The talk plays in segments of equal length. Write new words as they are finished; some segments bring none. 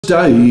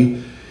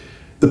day,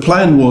 the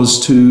plan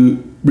was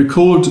to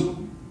record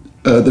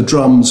the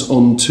drums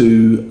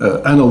onto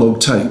analog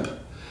tape,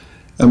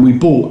 and we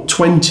bought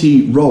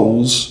 20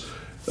 rolls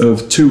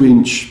of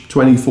 2-inch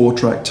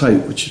 24-track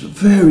tape, which is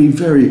very,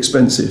 very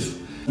expensive.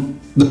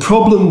 The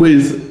problem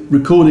with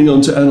recording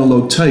onto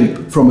analog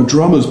tape from a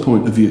drummer's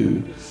point of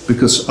view,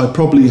 because I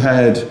probably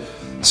had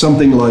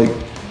something like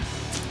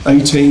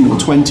 18 or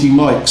 20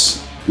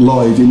 mics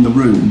live in the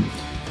room,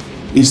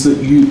 is that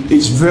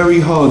it's very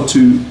hard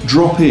to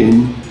drop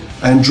in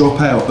and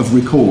drop out of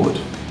record.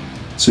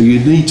 So you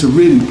need to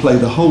really play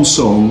the whole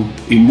song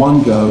in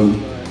one go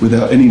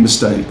without any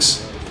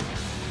mistakes.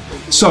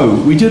 So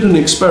we did an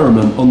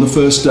experiment on the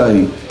first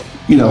day.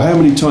 You know, how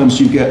many times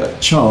do you get a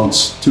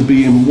chance to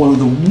be in one of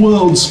the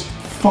world's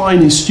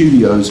finest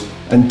studios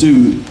and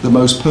do the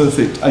most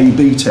perfect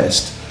A/B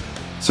test?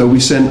 So we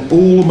sent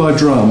all my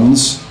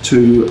drums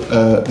to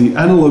the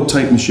analog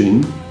tape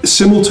machine.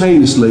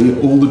 Simultaneously,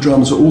 all the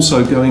drums are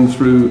also going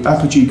through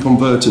Apogee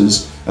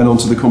converters and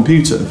onto the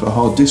computer for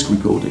hard disk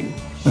recording.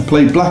 I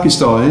played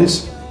Blackest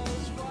Eyes,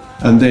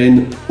 and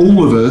then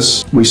all of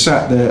us, we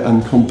sat there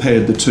and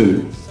compared the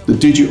two, the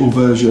digital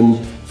version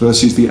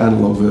versus the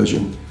analog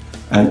version.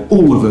 And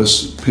all of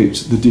us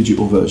picked the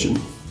digital version.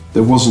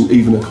 There wasn't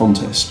even a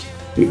contest.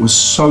 It was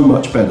so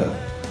much better.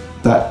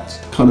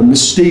 That kind of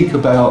mystique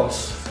about,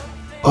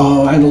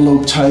 oh,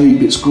 analog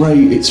tape, it's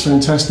great, it's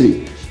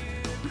fantastic.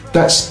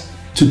 That's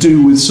to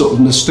do with sort of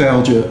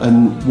nostalgia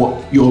and what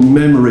your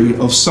memory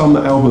of some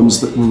albums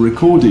that were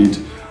recorded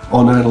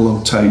on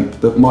analog tape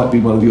that might be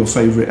one of your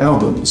favorite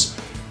albums.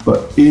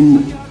 But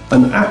in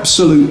an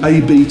absolute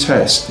A/B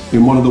test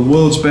in one of the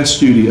world's best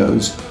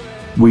studios,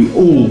 we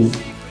all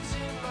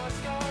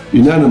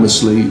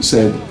unanimously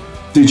said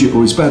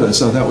digital is better.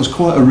 So that was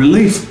quite a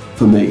relief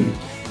for me.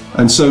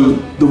 And so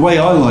the way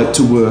I like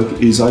to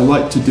work is I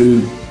like to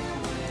do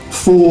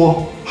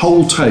 4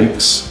 whole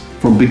takes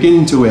from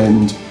beginning to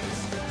end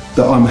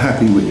that I'm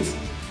happy with.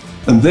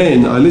 And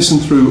then I listen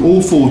through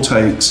all 4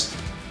 takes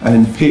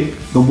and pick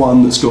the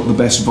one that's got the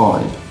best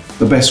vibe,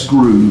 the best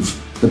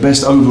groove, the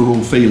best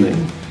overall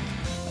feeling.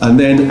 And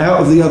then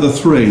out of the other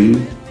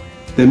 3,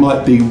 there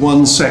might be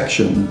one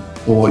section,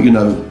 or you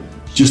know,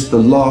 just the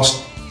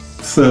last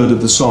third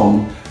of the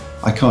song,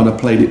 I kind of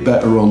played it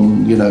better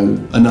on, you know,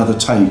 another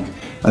take.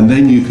 And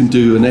then you can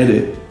do an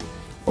edit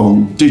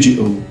on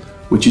digital,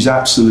 which is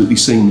absolutely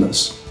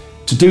seamless.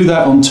 To do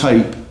that on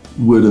tape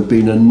would have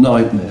been a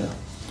nightmare.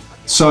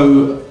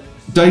 So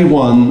day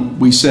 1,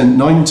 we sent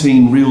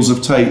 19 reels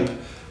of tape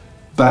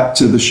back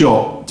to the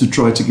shop to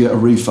try to get a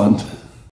refund.